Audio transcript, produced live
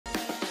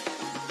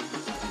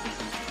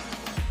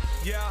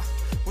Yeah,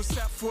 what's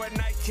up for a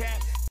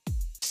nightcap?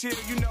 Chill,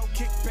 you know,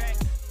 kick back.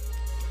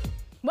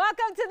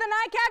 Welcome to the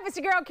Nightcap. It's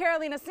your girl,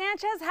 Carolina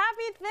Sanchez.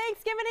 Happy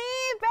Thanksgiving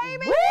Eve,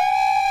 baby!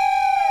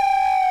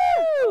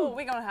 Woo!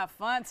 We're gonna have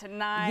fun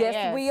tonight.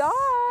 Yes, we are.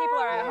 People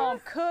are at home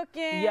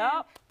cooking.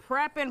 Yup.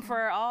 Prepping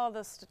for all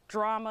this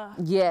drama.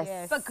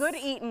 Yes. But good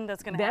eating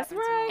that's gonna That's happen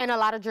right. tonight. And a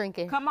lot of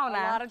drinking. Come on A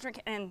now. lot of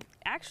drinking. And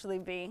actually,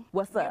 B,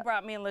 What's you up?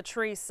 brought me and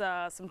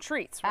Latrece some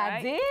treats, right?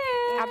 I did.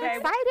 I'm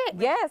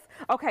excited. Yes.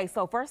 Okay,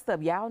 so first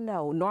up, y'all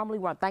know, normally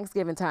around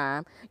Thanksgiving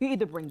time, you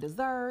either bring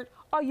dessert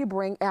or you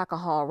bring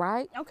alcohol,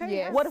 right? Okay.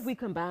 Yes. What if we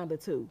combine the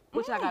two?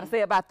 What y'all got to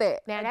say about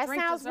that? Now that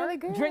drink sounds dessert? really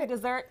good. Drink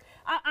dessert,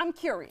 I'm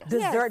curious.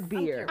 dessert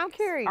beer. I'm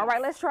curious. All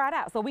right, let's try it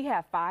out. So we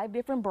have 5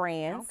 different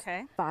brands,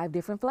 Okay. 5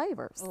 different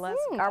flavors. Let's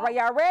go. All right,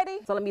 y'all ready?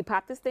 So let me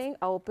pop this thing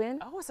open.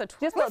 Oh, it's a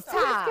twist. Just look,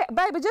 top.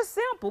 baby, just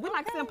simple. We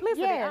like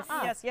simplicity.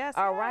 Yes. Yes.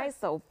 All right,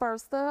 so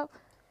first up,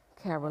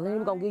 Caroline,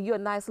 we're going to give you a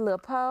nice little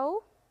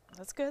pour.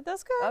 That's good.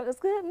 That's good. Oh, that's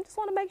good. I just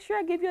want to make sure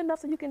I give you enough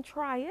so you can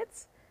try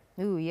it.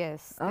 Ooh,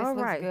 yes. This All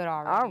looks right. good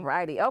already. All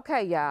righty.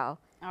 Okay, y'all.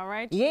 All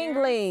right.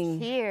 Yingling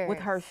Cheers. with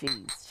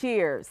Hershey's.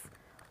 Cheers.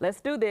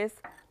 Let's do this.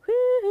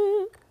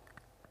 Woo.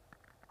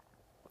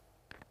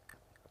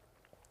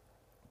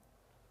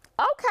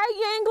 Okay,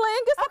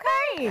 Yingling. It's a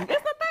thing. It's a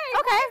thing.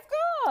 Okay. It's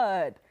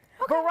good.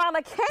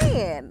 Verona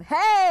can.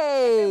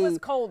 Hey. It was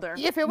colder.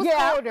 If it was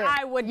Yeah, colder,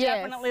 I would yes.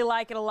 definitely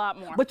like it a lot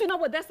more. But you know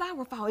what? That's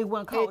our fault. It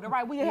wasn't cold,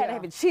 right? We had to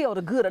have it chilled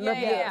or good enough.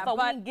 Yeah, So we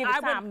but didn't give it I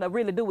would- time to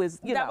really do is,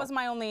 you know. that was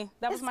my only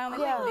Yeah.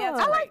 thing. Yeah.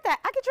 I like that.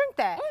 I could drink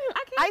that.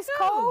 I can Ice too.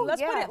 cold.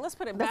 Let's yeah.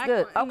 put it That's back.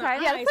 good. in the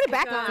Okay. Yeah, let's put it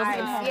back because- on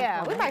ice.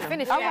 Yeah, we might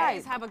finish All that. right.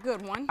 Guys, have a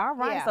good one. All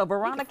right, Yeah, so we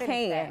Verona can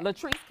finish can, that.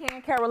 Latrece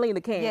can,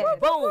 Carolina can. Yes.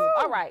 Boom.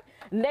 All right.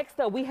 Next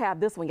up, we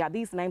have this one, y'all.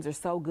 These names are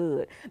so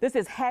good. This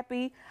is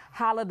Happy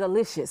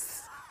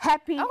Holidelicious.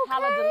 Happy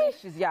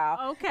Holidelicious,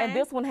 y'all. Okay. And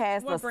this one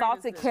has What the brand is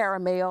salted this?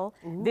 caramel.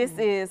 This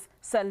is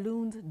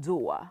Saloon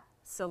d'Or.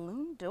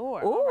 Saloon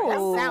door. Ooh. All right. That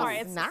All sounds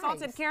right, it's nice.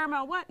 salted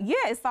caramel. What? Yeah,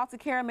 it's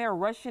salted caramel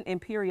Russian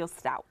Imperial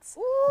Stout.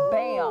 Bam.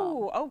 Bam.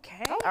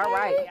 Okay. All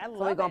right. I So love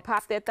we're going it. to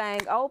pop that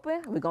thing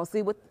open. We're going to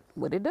see what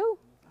it do.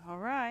 All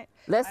right.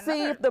 Let's see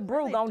Another if the brew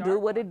really going to do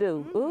dark what it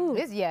do. Ooh.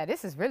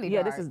 This is really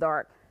Yeah, dark. this is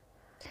dark.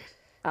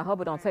 I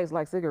hope it don't taste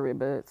like cigarette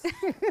butts.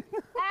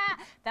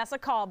 That's a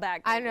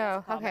callback. I baby.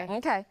 know. That's a callback. Okay.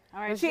 Okay. All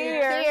right.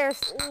 Cheers.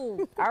 Cheers.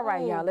 Ooh. All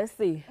right, y'all. Let's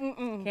see.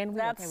 Mm-mm. Can we?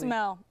 That Can we?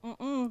 smell.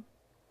 Mm-mm.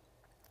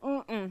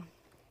 Mm-mm.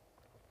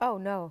 Oh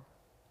no.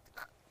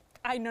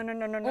 I no.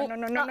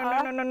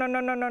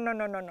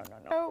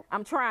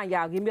 I'm trying,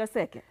 y'all. Give me a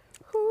second.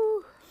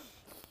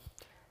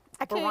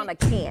 I can't. Verona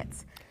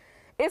can't.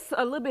 It's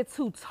a little bit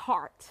too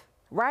tart,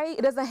 right?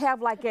 It doesn't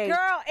have like a. Girl,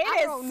 I it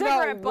is don't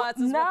cigarette know. butts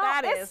is no, what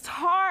that it's is.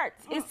 tart.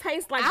 It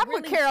tastes like I'm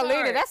really with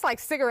Carolina. tart. That's like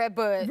cigarette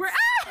butts. For real.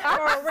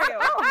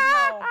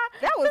 Oh,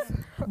 That was.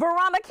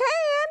 Verona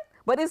can,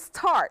 but it's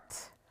tart.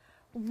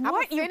 no.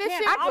 What? You finish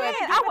can't. it, I'll but- give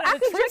it- I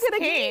can drink it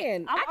can't.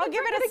 again. I'll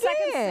give it a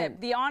second sip.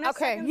 The honest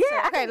Okay. second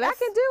Yeah, sip. Okay, I let's-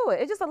 can do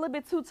it. It's just a little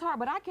bit too tart,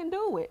 but I can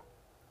do it.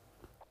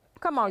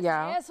 Come on,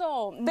 y'all.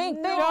 Asshole. Think.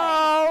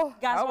 No.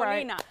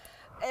 Gasolina.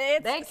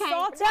 It's They can't-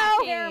 salted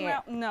no.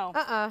 caramel. No.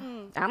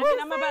 I'm I'm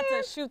about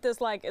to shoot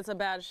this like it's a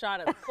bad shot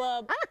at the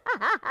club.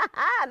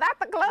 not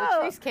the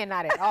club. Latrece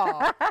cannot at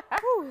all.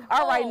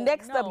 All right, Oh,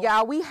 next up, no.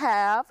 y'all, we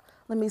have,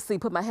 let me see,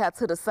 put my hat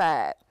to the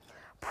side.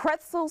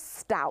 Pretzel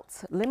Stout,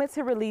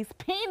 limited release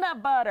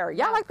peanut butter.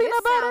 Y'all like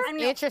peanut butter?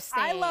 sounds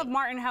interesting. I love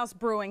Martin House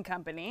Brewing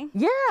Company.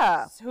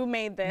 Yeah. Who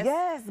made this?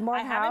 Yes,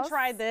 Martin I haven't House.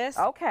 tried this.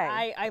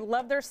 Okay. I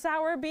love their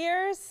sour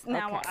beers.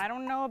 Now Okay. I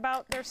don't know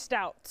about their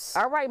stouts.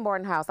 All right,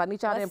 Martin House. I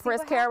need y'all to Let's see impress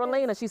what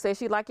Carolina. She said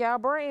she like y'all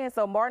brand.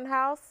 So Martin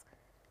House.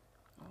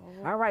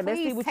 All right, let's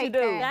see Please what you take do.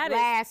 that That is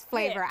last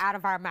flavor thick. out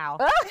of our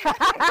mouth.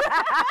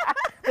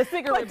 The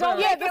cigarette don't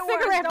butts. make it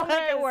worse. Don't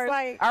make it worse.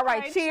 Like, All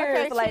right, Right,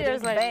 cheers, okay, ladies.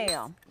 cheers, ladies.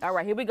 Bam. All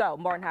right, here we go.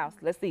 Martin House.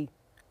 Let's see.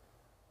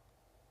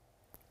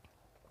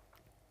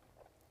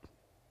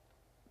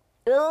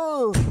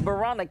 Ooh,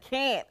 Verona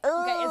can't. Ooh.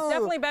 Okay, it's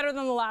definitely better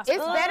than the last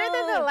It's one. better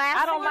than the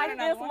last I don't one. like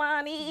Another this one.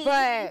 one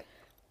either.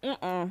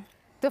 But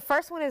the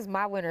first one is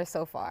my winner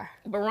so far.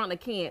 Verona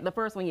can't. The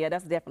first one, yeah,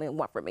 that's definitely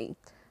one for me.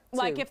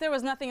 Like too. if there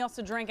was nothing else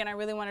to drink and I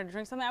really wanted to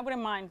drink something, I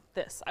wouldn't mind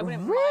this. I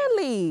wouldn't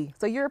Really?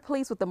 So you're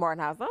pleased with the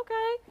Martin House?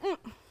 Okay.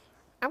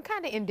 I'm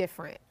kind of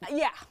indifferent. mind.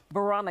 Yeah.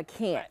 Verona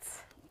can't.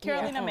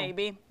 Carolina,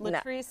 maybe.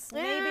 Latrece,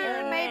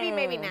 maybe.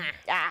 Maybe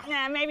not.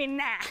 Nah, maybe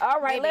not.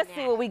 All right, Maybe let's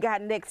see what we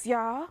got next,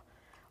 y'all.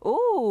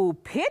 Ooh,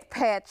 Pit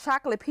Pat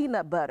chocolate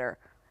peanut butter.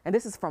 And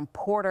this is from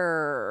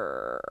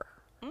Porter.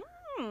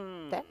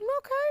 That,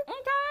 okay.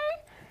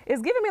 Okay.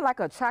 It's giving me like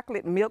a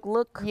chocolate milk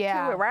look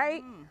Yeah. to it,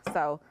 right?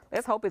 So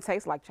let's hope it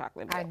tastes like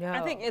chocolate milk. I know.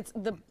 I think it's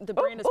the Ooh,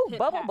 brand is ooh, Pit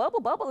bubble, Pat. bubble,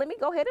 bubble. Let me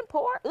go ahead and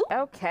pour. Ooh.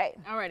 Okay.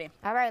 Alrighty.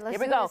 All right, let's Here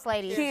we do go. this,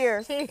 ladies.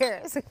 Cheers.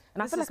 Cheers.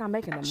 And I feel like I'm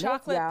making a mess, y'all.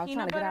 Chocolate Trying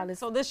peanut to get all butter. this.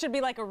 So this should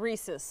be like a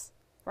Reese's,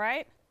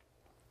 right?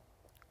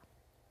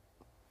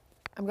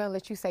 I'm going to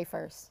let you say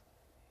first.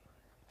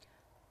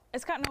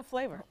 It's got no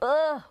flavor.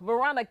 Ugh,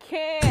 Verona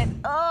can't.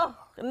 Ugh,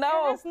 It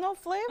no. has no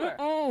flavor.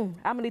 I'm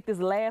gonna need this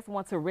last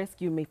one to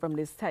rescue me from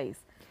this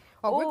taste.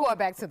 Oh, we're going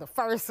back to the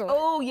first one.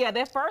 Oh, yeah,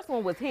 that first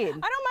one was hidden.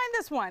 I don't mind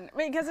this one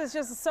because it's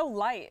just so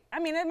light. I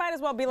mean, it might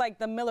as well be like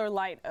the Miller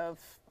Lite of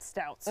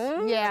stouts.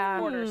 Yeah.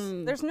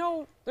 Porters.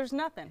 There's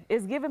nothing.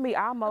 It's giving me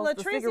almost a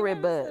Latrece,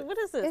 cigarette butt. what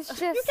is this? It's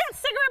just- You got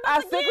cigarette A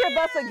butts again. cigarette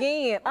butts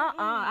again.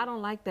 I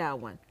don't like that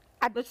one.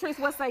 Latrece,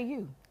 what say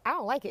you? I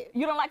don't like it.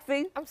 You don't like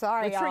see? I'm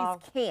sorry, Latrece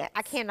y'all. can't.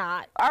 I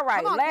cannot. All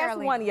right, Come on, last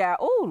Carolina. one,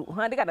 y'all. Ooh,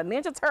 honey, they got a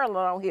Ninja Turtle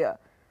on here.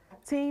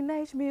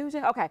 Teenage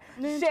Mutant. Okay,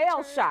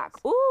 Shell Shock.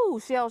 Ooh,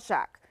 Shell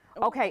Shock.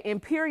 Okay,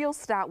 Imperial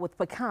Stout with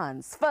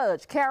pecans,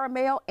 fudge,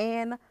 caramel,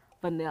 and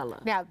vanilla.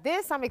 Now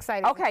this I'm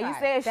excited. Okay, to you try.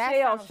 said That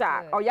Shell sounds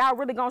Shock. good. Are y'all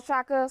really gonna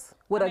shock us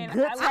with I a mean,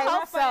 good I taste? like hope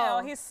Raphael.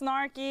 so. He's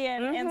snarky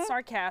and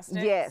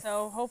sarcastic. Yes.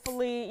 So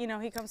hopefully,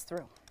 he comes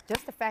through.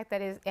 Just the fact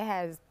that it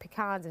has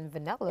pecans and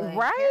vanilla and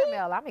Right?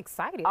 caramel, I'm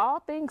excited. All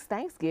things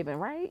Thanksgiving,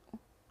 right?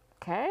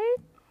 Okay.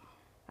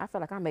 I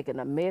feel like I'm making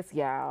a mess,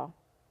 y'all.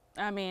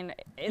 I mean,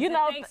 You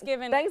know,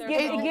 Thanksgiving.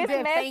 Thanksgiving, no- it gets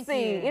Yeah, thank messy.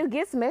 you. It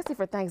gets messy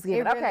for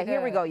Thanksgiving. It really Okay,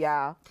 here we does. go,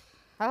 y'all.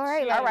 All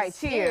right, All right, ladies,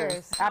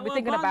 cheers. I've been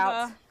thinking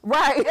about Cowabunga.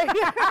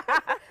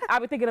 right. I've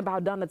been thinking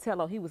about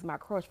Donatello. He was my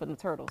crush for the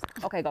turtles.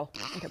 Okay, go.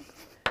 Okay.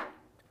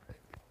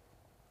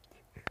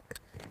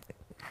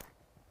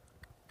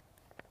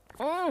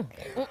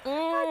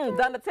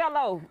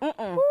 Donatello.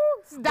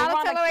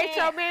 Donatello ain't can't.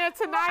 your man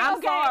tonight. I'm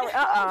okay? sorry. Wait,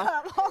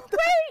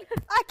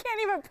 I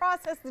can't even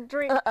process the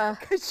drink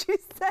because she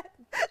said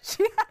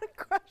she had a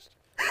crush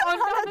on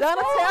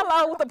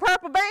Donatello with the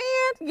purple band.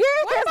 Yeah,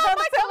 What that's about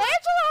Donatello.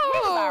 He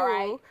was all Michelangelo?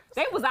 right.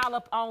 They was all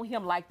up on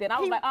him like that. I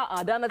was He- like, I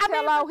mean,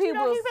 Donatello, but he you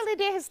know, was. he really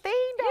did his thing,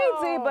 He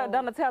though. did, but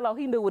Donatello,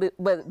 he knew what it.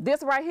 But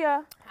this right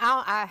here,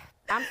 I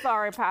I'm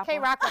sorry, Papa.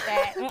 can't rock with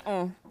that.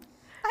 No.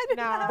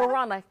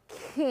 Verona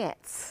can't.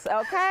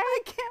 Okay. I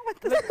can't with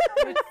this.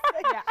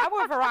 Yeah, I'm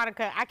with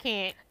Veronica. I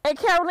can't. And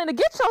Carolina,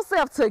 get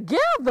yourself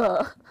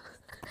together.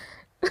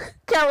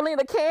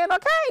 Carolina can or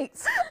can't.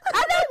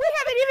 I know we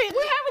haven't even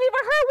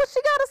heard what she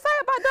got to say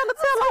about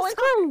Donatello and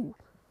crew.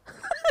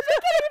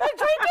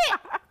 drink it.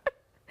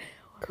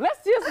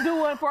 Let's just do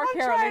one for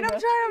Carolina. I'm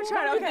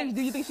trying. What Okay.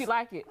 do you think she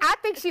like it? I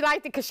think she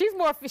liked it because she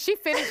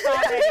finished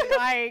already.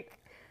 Like,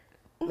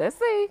 Let's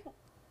see.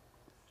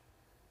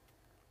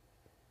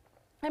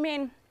 I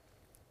mean,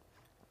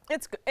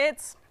 it's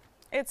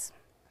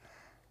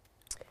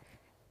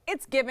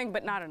giving,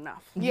 but not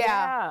enough.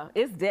 yeah.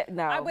 It's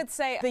no. I would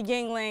say the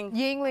Yingling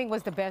Yingling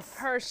was the best.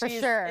 Hershey's for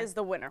sure. is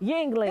the winner.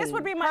 Yingling. This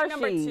would be my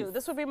number Hershey's. 2.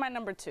 This would be my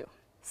number 2.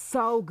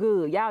 So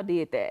good. Y'all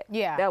did that.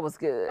 Yeah. That was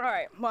good. All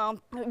right. Well,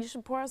 you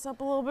should pour us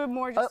up a little bit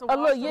more just to a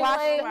little wash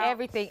Yingling. the out.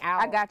 everything out.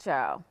 I got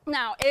y'all.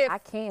 Now, if I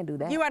can do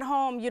that. you at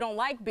home, you don't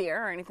like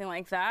beer or anything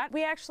like that,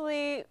 we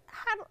actually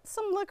had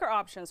some liquor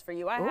options for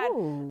you. I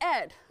Ooh. had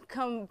Ed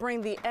come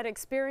bring the Ed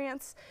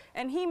experience,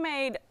 and he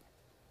made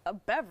a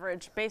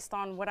beverage based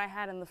on what I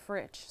had in the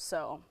fridge.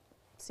 So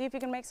see if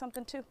you can make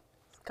something too.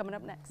 It's coming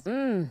up next.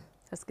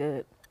 That's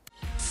good.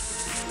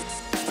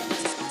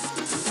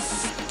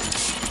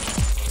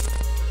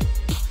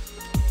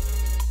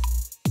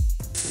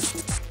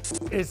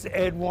 It's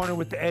Ed Warner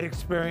with the Ed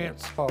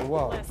Experience. Oh,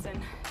 wow.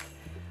 Listen,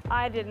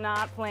 I did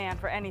not plan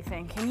for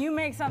anything. Can you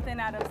make something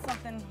out of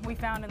something we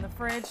found in the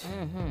fridge?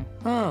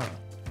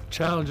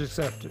 Challenge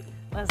accepted.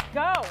 Let's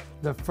go.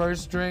 The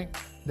first drink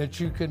that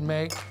you could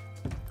make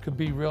could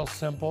be real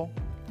simple.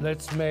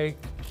 Let's make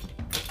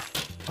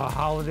a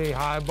holiday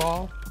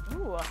highball.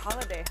 Ooh, a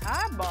holiday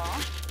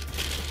highball.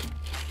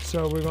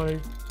 So we're going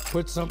to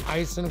put some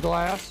ice in a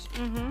glass.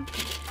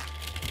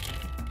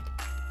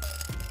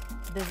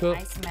 Does Phil-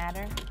 ice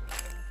matter?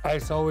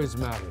 Ice always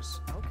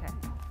matters. Okay.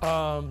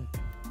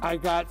 I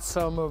got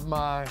some of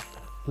my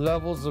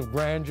levels of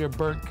grandeur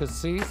burnt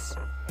cassis.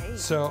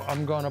 So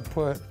I'm going to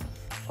put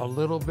a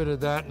little bit of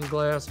that in the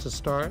glass to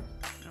start.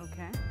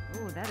 Okay.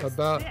 Ooh, that is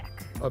About thick.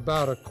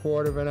 about a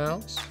quarter of an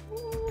ounce.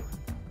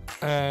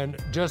 And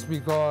just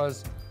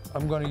because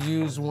I'm going to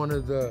use one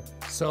of the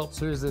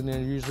seltzers and they're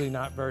usually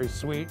not very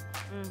sweet.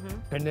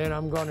 And then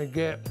I'm going to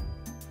get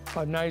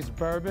a nice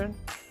bourbon.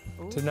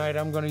 Tonight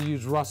I'm going to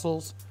use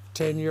Russell's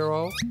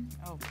 10-year-old.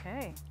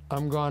 Okay.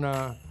 I'm going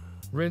to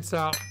rinse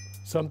out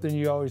something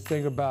you always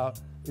think about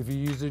if you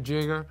use a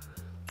jigger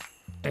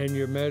and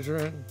you're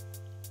measuring.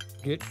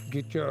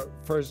 Get your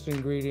first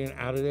ingredient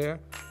out of there.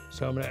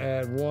 So I'm going to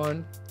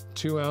add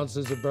 2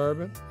 ounces of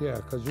bourbon. Yeah,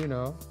 because you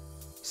know,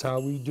 it's how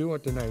we do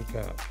it the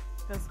nightcap.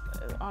 Because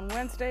on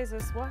Wednesdays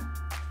is what?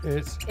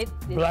 It's It-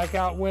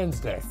 Blackout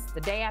Wednesday.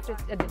 The day after,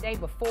 the day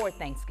before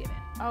Thanksgiving.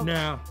 Oh,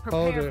 Now,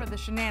 hold prepare it. for the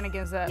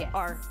shenanigans that Yes.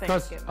 are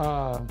Plus,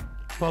 Thanksgiving.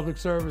 public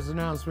service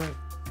announcement,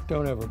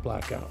 don't ever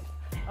blackout.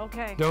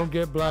 Okay. Don't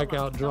get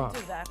blackout drunk.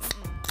 Don't do that.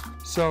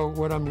 So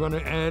what I'm going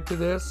to add to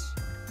this,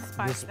 the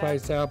Spice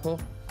spiced apple,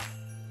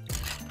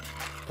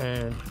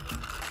 and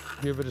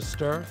give it a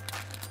stir.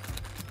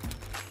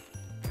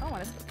 Oh,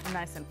 and it's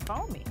nice and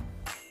foamy.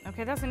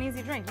 Okay, that's an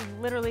easy drink.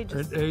 You literally And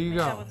just there you make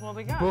go. that with what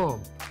we got.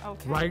 Boom.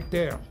 Okay. Right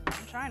there. I'm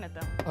trying it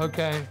though.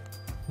 Okay.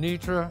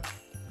 Nitra,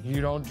 you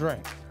don't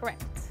drink.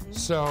 Correct.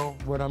 So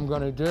what I'm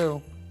going to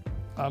do,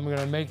 I'm going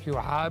to make you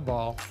a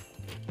highball.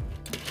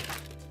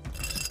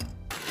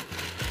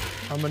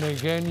 I'm gonna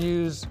again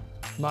use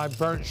my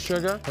burnt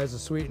sugar as a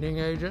sweetening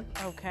agent.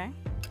 Okay.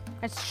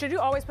 And should you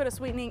always put a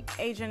sweetening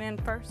agent in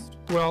first?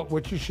 Well,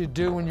 what you should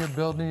do when you're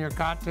building your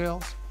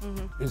cocktails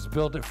is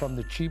build it from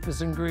the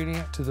cheapest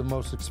ingredient to the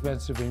most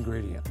expensive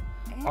ingredient.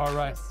 All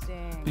right,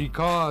 Interesting.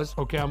 because,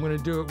 okay, I'm gonna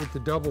do it with the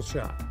double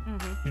shot.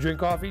 You drink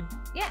coffee?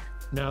 Yeah.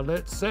 Now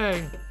let's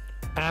say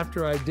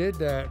after I did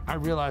that, I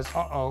realized,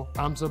 uh-oh,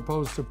 I'm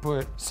supposed to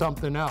put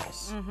something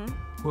else.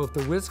 Well, if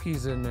the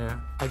whiskey's in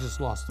there, I just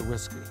lost the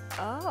whiskey.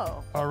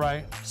 Oh. All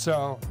right,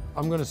 so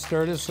I'm gonna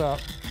stir this up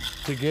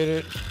to get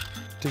it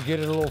a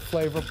little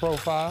flavor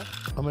profile.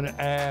 I'm gonna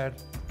add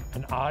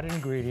an odd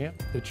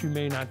ingredient that you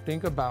may not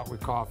think about with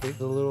coffee,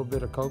 a little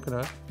bit of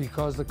coconut,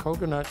 because the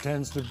coconut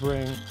tends to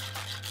bring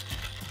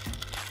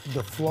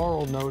the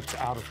floral notes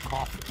out of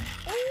coffee.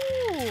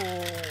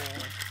 Ooh.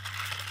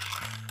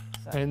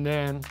 And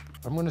then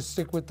I'm gonna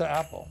stick with the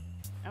apple.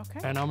 Okay.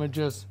 And I'm gonna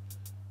just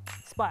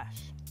Splash.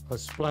 a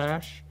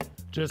splash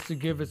just to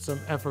give it some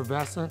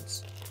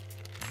effervescence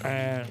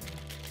and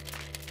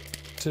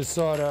to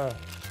sort of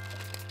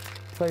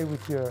play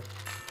with the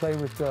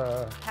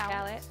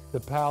Palette.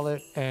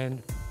 palate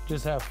and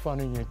just have fun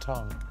in your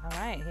tongue. All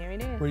right, here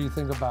it is. What do you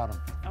think about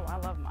them? Oh, I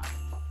love mine.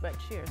 But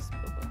cheers,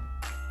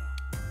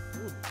 boo-boo.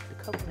 Ooh, the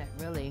coconut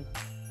really,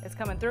 It's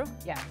coming through?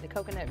 yeah, the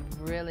coconut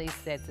really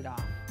sets it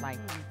off. Like,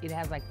 it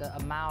has like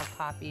a mild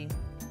coffee.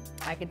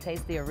 I can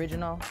taste the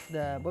original,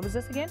 what was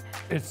this again?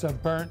 It's a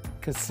burnt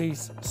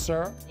cassis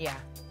syrup. Yeah.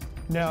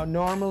 Now,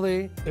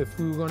 normally, if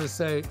we were gonna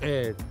say,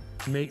 Ed,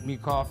 make me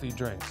coffee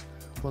drinks,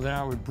 well, then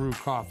I would brew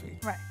coffee.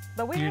 Right.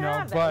 But we You didn't know,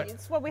 have that. but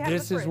It's what we had in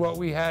this the is fridge. what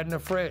we had in the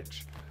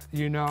fridge.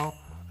 You know,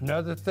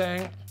 another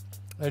thing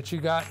that you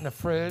got in the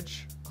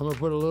fridge, I'm gonna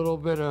put a little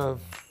bit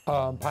of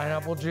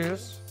pineapple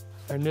juice.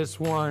 And this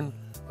one,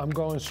 I'm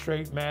going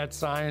straight mad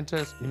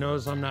scientist. You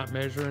notice I'm not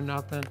measuring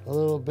nothing. A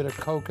little bit of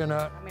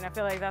coconut. I mean, I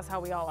feel like that's how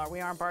we all are. We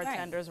aren't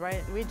bartenders,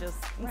 right? We just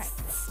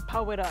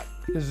poe it up.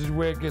 This is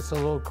where it gets a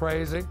little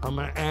crazy. I'm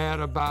gonna add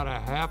about a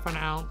half an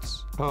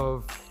ounce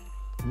of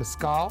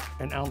mezcal,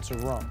 an ounce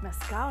of rum.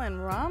 Mezcal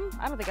and rum?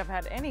 I don't think I've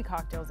had any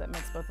cocktails that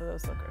mix both of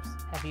those liquors.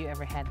 Have you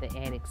ever had the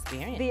Ed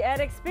experience? The Ed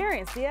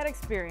experience, the Ed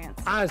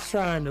experience. I was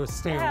trying to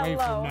stay away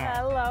from that.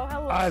 Hello,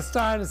 hello. I was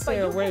trying to But stay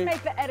you away can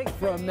make the Ed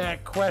experience from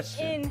that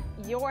question.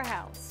 in your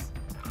house.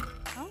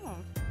 Oh.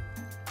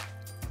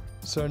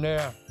 So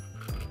now,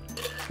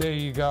 there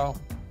you go.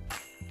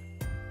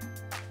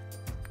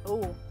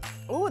 Ooh.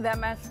 Ooh, that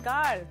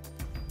mezcal.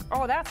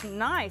 Oh, that's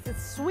nice.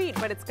 It's sweet,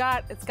 but it's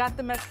got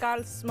the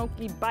mezcal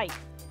smoky bite.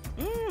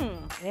 Mmm.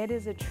 Ed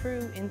is a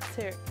true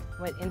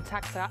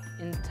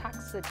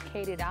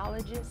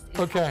intoxicatedologist.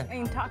 Okay,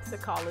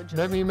 Intoxicologist.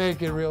 let me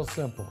make it real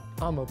simple.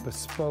 I'm a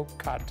bespoke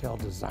cocktail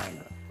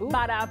designer.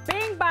 Bada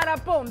bing,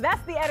 bada boom.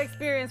 That's the Ed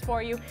experience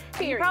for you. And you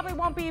Period. probably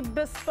won't be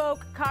bespoke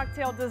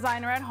cocktail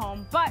designer at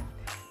home, but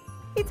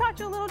he taught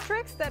you little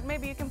tricks that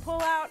maybe you can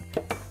pull out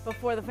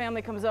before the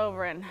family comes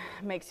over and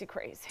makes you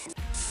crazy.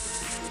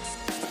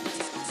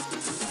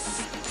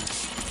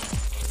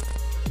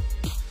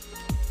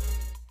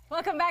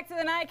 Welcome back to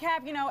the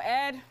Nightcap. You know,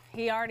 Ed,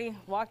 he already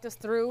walked us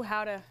through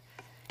how to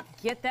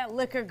get that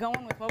liquor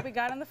going with what we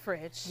got in the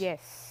fridge.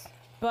 Yes.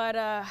 But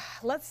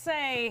let's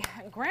say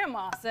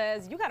Grandma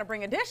says you got to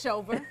bring a dish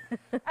over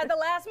at the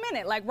last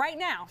minute, like right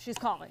now. She's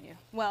calling you.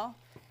 Well,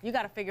 you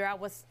got to figure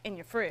out what's in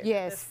your fridge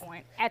Yes, at this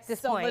point. at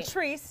this point. So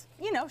Latrece,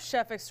 you know,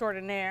 chef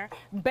extraordinaire,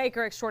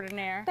 baker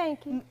extraordinaire.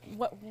 Thank you.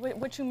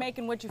 What you make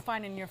and what you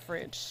find in your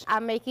fridge?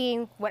 I'm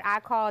making what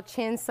I call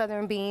chin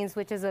southern beans,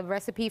 which is a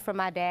recipe from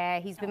my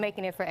dad. He's been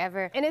making it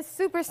forever. And it's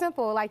super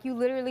simple. Like, you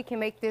literally can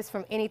make this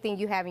from anything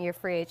you have in your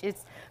fridge.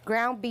 It's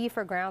ground beef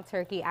or ground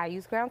turkey. I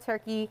use ground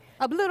turkey,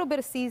 a little bit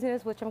of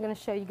seasonings, which I'm gonna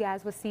show you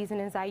guys what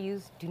seasonings I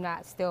use. Do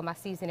not steal my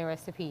seasoning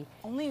recipe.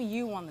 Only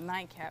you on the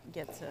Nightcap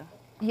get to.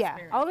 Yeah,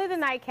 experience. only the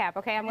nightcap,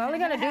 okay? I'm only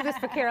gonna do this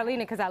for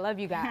Carolina because I love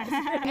you guys.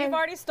 You've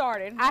already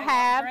started. I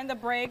have. During the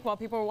break, while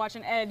people were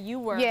watching Ed, you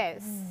were.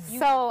 Yes.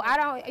 So I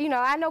don't,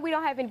 I know we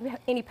don't have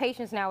any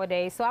patience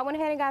nowadays, so I went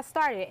ahead and got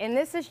started. And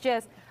this is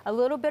just a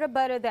little bit of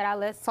butter that I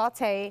let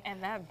saute.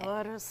 And that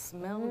butter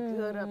smells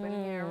good up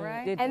in here,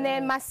 right? And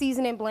then my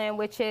seasoning blend,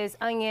 which is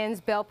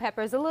onions, bell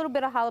peppers, a little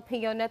bit of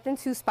jalapeno, nothing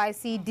too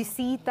spicy.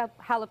 Deseed the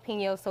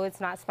jalapeno so it's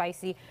not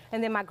spicy.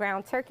 And then my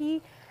ground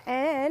turkey.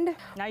 And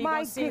Now you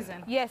gonna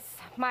season. Yes,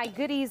 my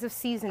goodies of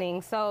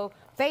seasoning. So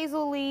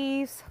basil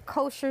leaves,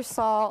 kosher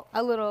salt,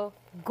 a little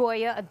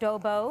Goya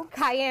adobo,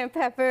 cayenne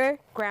pepper,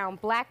 ground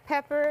black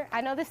pepper.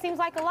 I know this seems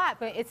like a lot,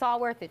 but it's all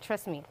worth it,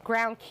 trust me.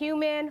 Ground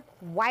cumin,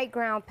 white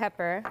ground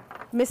pepper,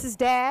 Mrs.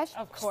 Dash,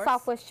 Of course.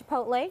 Southwest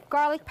Chipotle,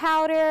 garlic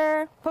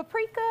powder,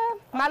 paprika,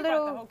 my you brought the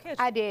little, whole kitchen.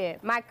 I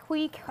did, my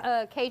quick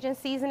Cajun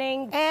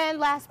seasoning, and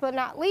last but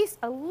not least,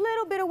 a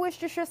little bit of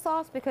Worcestershire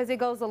sauce because it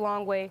goes a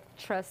long way,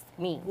 trust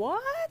me.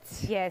 What?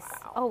 Yes.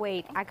 Oh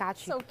wait, I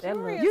got you. So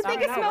curious. You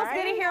think I it know, smells right?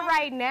 good in here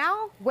right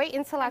now? Wait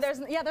until I. There's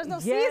no Yes,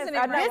 seasoning,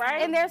 I know, right?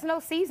 right? And there's no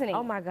seasoning.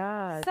 Oh my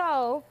God.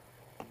 So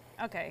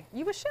Okay,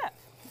 you a chef.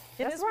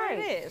 It That's is what right.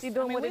 it is. She doing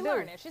I mean, what we it do.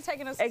 learn it. She's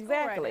taking us to school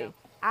right Exactly. now.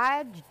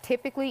 I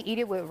typically eat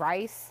it with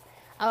rice.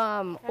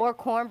 or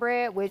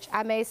cornbread, which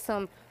I made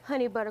some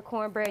honey butter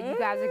cornbread. You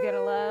guys are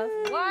gonna love.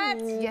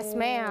 What? Yes,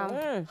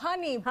 ma'am.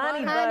 Honey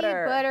Honey butter.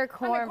 butter. Butter I mean,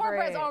 cornbread.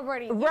 cornbread's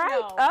already, you Right?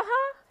 know,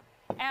 Uh-huh.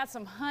 add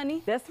some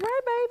honey. That's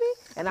right,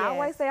 baby. And I Yes.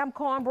 always say I'm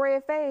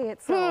cornbread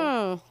fed.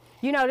 So.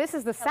 You know, this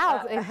is the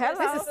South. Hello.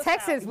 This is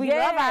Texas. We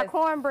love our Yes.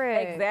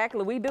 cornbread.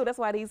 Exactly, we do. That's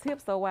why these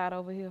hips so wide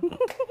over here.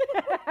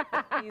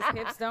 These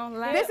hips don't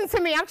lie. Listen to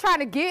me. I'm trying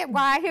to get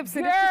wide hips.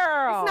 And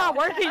Girl. It's not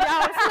working,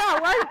 y'all. It's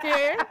not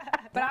working.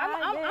 But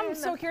I'm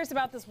so curious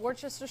about this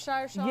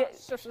Worcestershire sauce.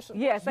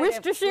 Yes.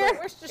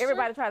 Worcestershire?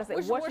 Everybody try to say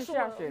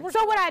Worcestershire.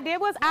 So what I did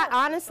was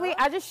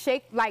I just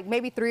shaked like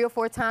maybe 3 or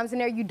 4 times in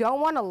there. You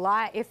don't want a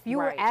lot. If you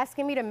were Right.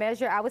 asking me to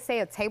measure, I would say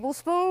a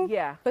tablespoon.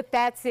 Yeah. But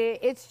that's it.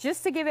 It's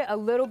just to give it a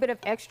little bit of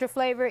extra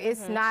flavor.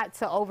 It's not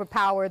to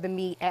overpower the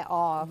meat at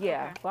all.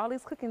 Yeah, for all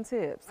these cooking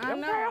tips. I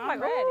know. Okay, I'm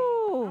like, ready.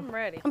 ooh. I'm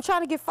ready. I'm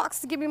trying to get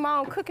Fox to give me my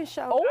own cooking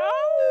show.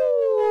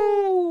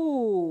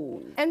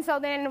 Oh. And so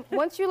then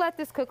once you let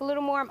this cook a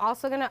little more, I'm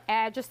also gonna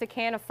add just a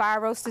can of fire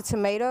roasted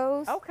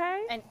tomatoes.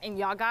 Okay. And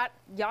y'all got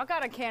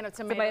a can of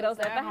Tomatoes tomatoes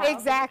at the home. house.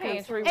 Exactly.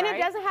 Pantry, and right? it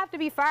doesn't have to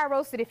be fire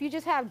roasted. If you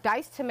just have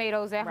diced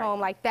tomatoes at home,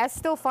 like that's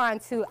still fine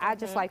too. I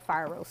just like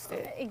fire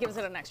roasted. It gives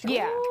it an extra.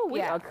 Yeah. Ooh, we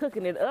yeah. are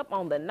cooking it up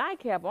on the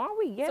nightcap, aren't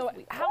we? Yes. So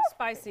we how are.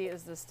 spicy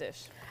is this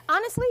dish?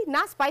 Honestly,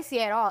 not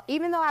spicy at all.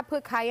 Even though I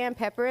put cayenne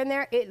pepper in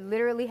there, it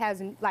literally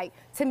has, like,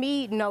 to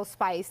me, no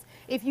spice.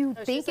 If you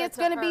she think said it's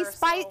to gonna be her,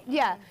 spicy, so-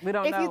 yeah. We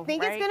don't if know, you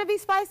think right? it's gonna be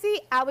spicy,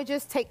 I would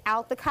just take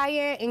out the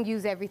cayenne and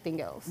use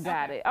everything else.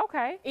 Got it.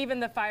 Okay. Even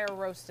the fire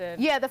roasted.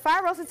 Yeah, the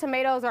fire roasted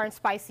tomatoes aren't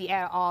spicy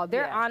at all.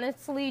 They're Yeah.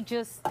 honestly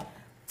just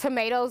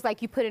tomatoes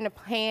like you put in a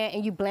pan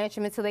and you blanch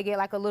them until they get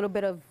like a little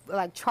bit of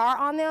like char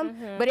on them,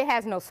 but it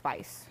has no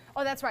spice.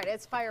 Oh, that's right.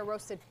 It's fire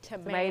roasted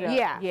tomato. Tomato.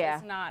 Yeah. Yeah.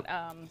 It's not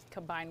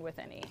combined with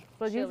any.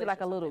 So it's usually chilies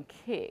like or a little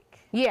kick.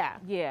 Yeah.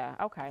 Yeah.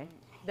 Okay.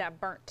 that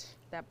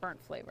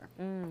burnt flavor.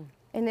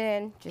 And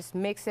then just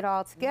mix it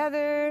all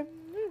together.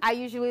 I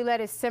usually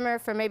let it simmer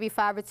for maybe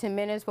 5 or 10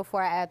 minutes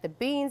before I add the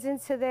beans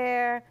into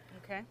there.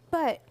 Okay.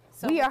 But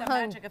So we with are the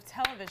hungry. magic of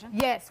television.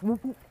 Yes,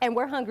 and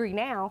we're hungry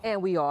now.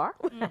 And we are.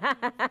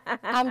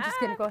 I'm just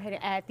gonna go ahead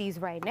and add these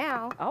right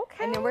now.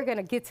 Okay. And then we're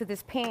gonna get to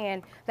this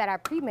pan that I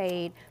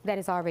pre-made that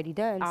is already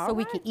done All so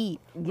we right. can eat.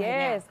 right now.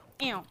 Yes.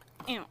 Ew,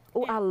 ew.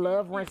 Oh, I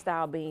love ranch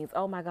style beans.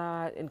 Oh my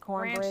God. And Ranch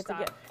cornbread style.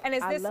 together. And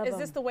is I this love is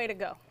this 'em. the way to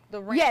go?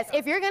 The ranch Yes, style.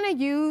 if you're gonna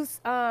use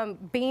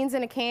beans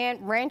in a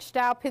can, ranch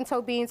style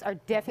pinto beans are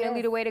definitely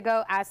Yes. the way to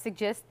go. I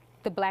suggest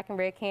the black and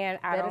red can.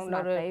 I That is don't know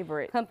my the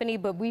favorite. company,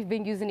 but we've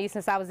been using these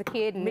since I was a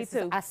kid, and Me this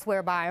is- too. I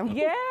swear by them.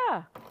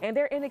 Yeah. And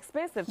they're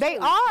inexpensive. They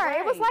too. are.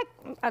 It was Right.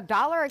 like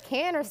 $1 a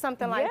can or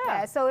something like Yeah.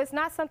 that. So it's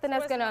not something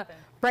that's it's gonna nothing.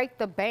 break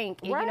the bank.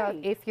 And, you know, Right.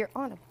 if you're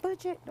on a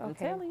budget,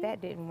 okay, telling you.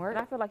 that didn't work. And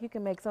I feel like you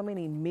can make so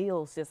many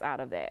meals just out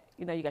of that.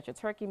 You know, you got your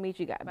turkey meat,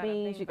 you got Bada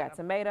beans, bing, you got bada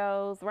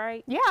tomatoes,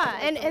 right? Yeah, so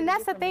many and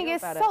that's the different thing. meals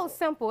It's out so of it.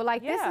 simple.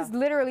 Like Yeah. this is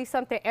literally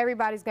something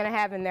everybody's gonna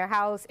have in their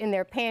house, in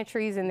their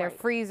pantries, in their Right.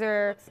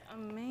 freezer. It's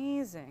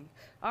amazing.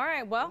 All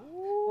right, well,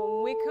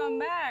 when we come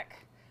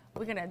back,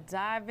 we're gonna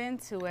dive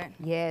into it.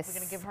 Yes. We're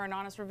gonna give her an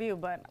honest review,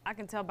 but I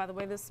can tell by the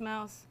way this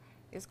smells,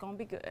 it's gonna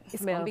be good.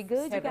 It's gonna be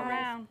good, you Stick guys.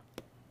 around.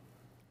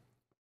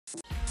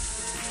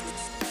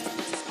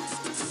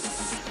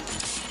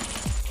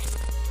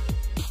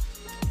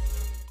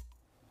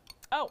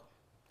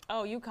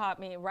 Oh, you caught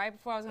me right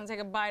before I was gonna take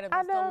a bite of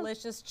I this know.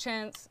 delicious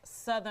Chintz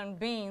Southern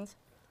beans.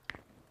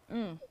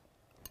 Oh.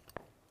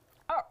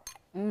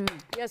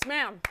 Yes,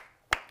 ma'am.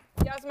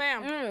 Yes,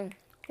 ma'am.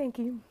 Thank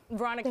you.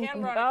 Veronica can, Oh,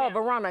 Veronica can.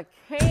 Verona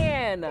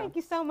can. Thank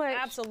you so much.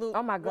 Absolutely.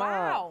 Oh, my God.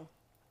 Wow.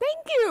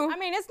 Thank you. I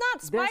mean, it's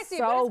not They're spicy,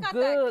 so but it's got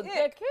good. that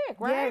That kick. kick,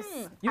 right?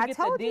 Yes. You I get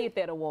told to you. did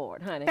that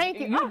award, honey. Thank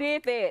you. You Oh,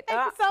 did that.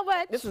 Thank you so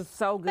much. This is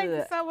so good. Thank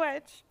you so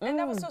much. And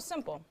that was so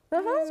simple.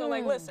 So,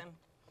 like, listen,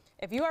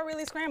 if you are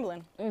really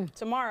scrambling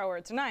tomorrow or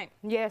tonight,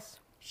 Yes.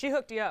 she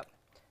hooked you up.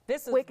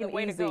 This is Quick the and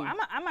way to go. easy.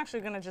 I'm actually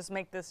going to just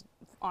make this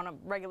on a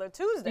regular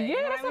Tuesday. Yeah,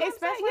 you know that's what I mean? what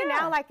Especially yeah.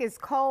 now, like it's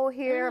cold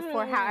here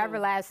for however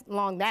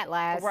long that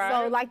lasts. So,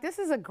 Right. like, this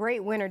is a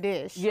great winter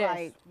dish. Yes.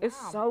 Like,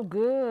 It's so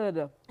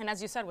good. And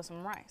as you said, with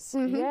some rice.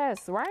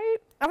 Yes, right?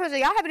 I'm gonna say,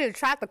 y'all haven't even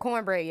tried the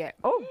cornbread yet.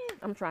 Oh,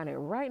 I'm trying it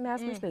right now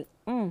as we speak.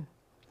 All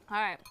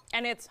right.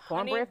 And it's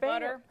honey, Cornbread fed?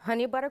 butter.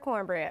 Honey butter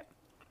cornbread.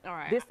 All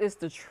right. This is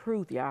the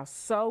truth, y'all.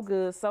 So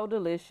good, so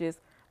delicious,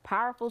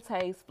 powerful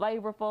taste,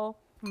 flavorful.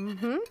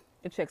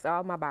 It checks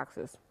all my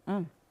boxes.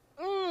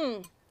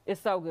 It's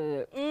so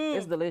good.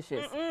 It's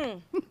delicious. I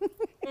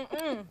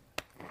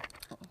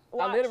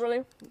Watch.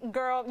 literally,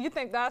 Girl, you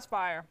think that's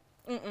fire.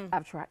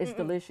 I've tried. It's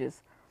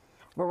delicious.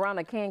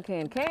 Verona can,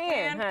 honey.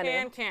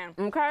 Can.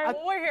 Okay.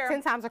 Well, we're here.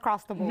 10 times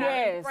across the board.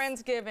 Yes.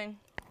 Friendsgiving.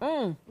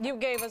 You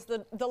gave us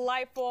the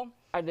delightful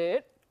I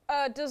did.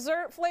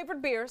 dessert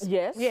flavored beers.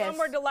 Yes. Yes. Some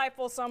were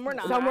delightful, some were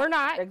not. Some were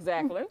not.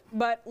 Exactly.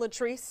 But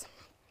Latrece,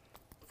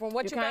 from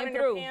what You you got came in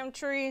your through.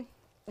 pantry,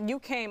 You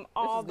came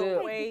all the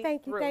good. way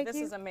Thank you, through. thank This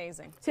you. is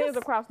amazing. Tens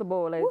across the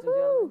board, ladies and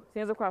gentlemen.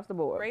 Tens across the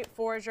board. Great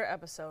Forager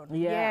episode.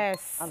 Yeah.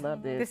 Yes. I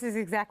love this. This is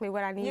exactly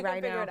what I need You can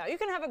right figure now. it out. You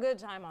can have a good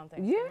time on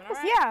Thanksgiving. Yes. all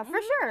right? Yeah, for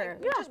sure.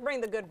 You just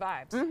bring the good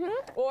vibes.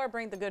 Or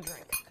bring the good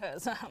drink,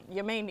 because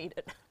you may need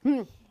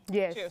it.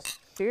 Yes. Cheers.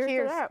 Cheers to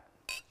Cheers. that.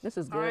 This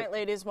is good. All right,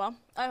 ladies. Well,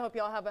 I hope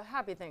y'all have a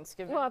happy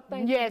Thanksgiving. Well,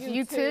 thank Yes,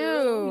 you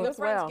too. the As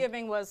well.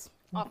 Friendsgiving was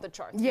off the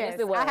charts. Yes,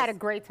 it was. I had a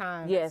great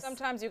time. Yes.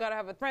 Sometimes you gotta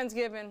have a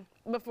Friendsgiving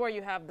before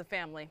you have the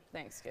family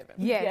Thanksgiving.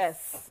 Yes.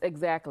 Yes,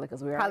 exactly,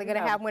 because we're Probably already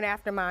gonna have one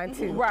after mine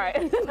too. Right.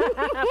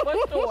 For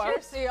sure.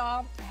 Cheers to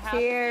y'all. Happy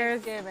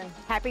Cheers. Thanksgiving.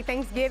 Happy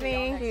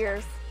Thanksgiving.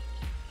 Cheers.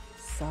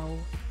 So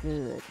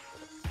good.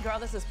 Girl,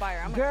 this is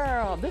fire. I'm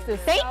Girl, this is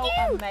Thank so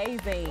you.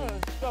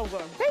 amazing. so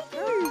good. Thank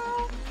you.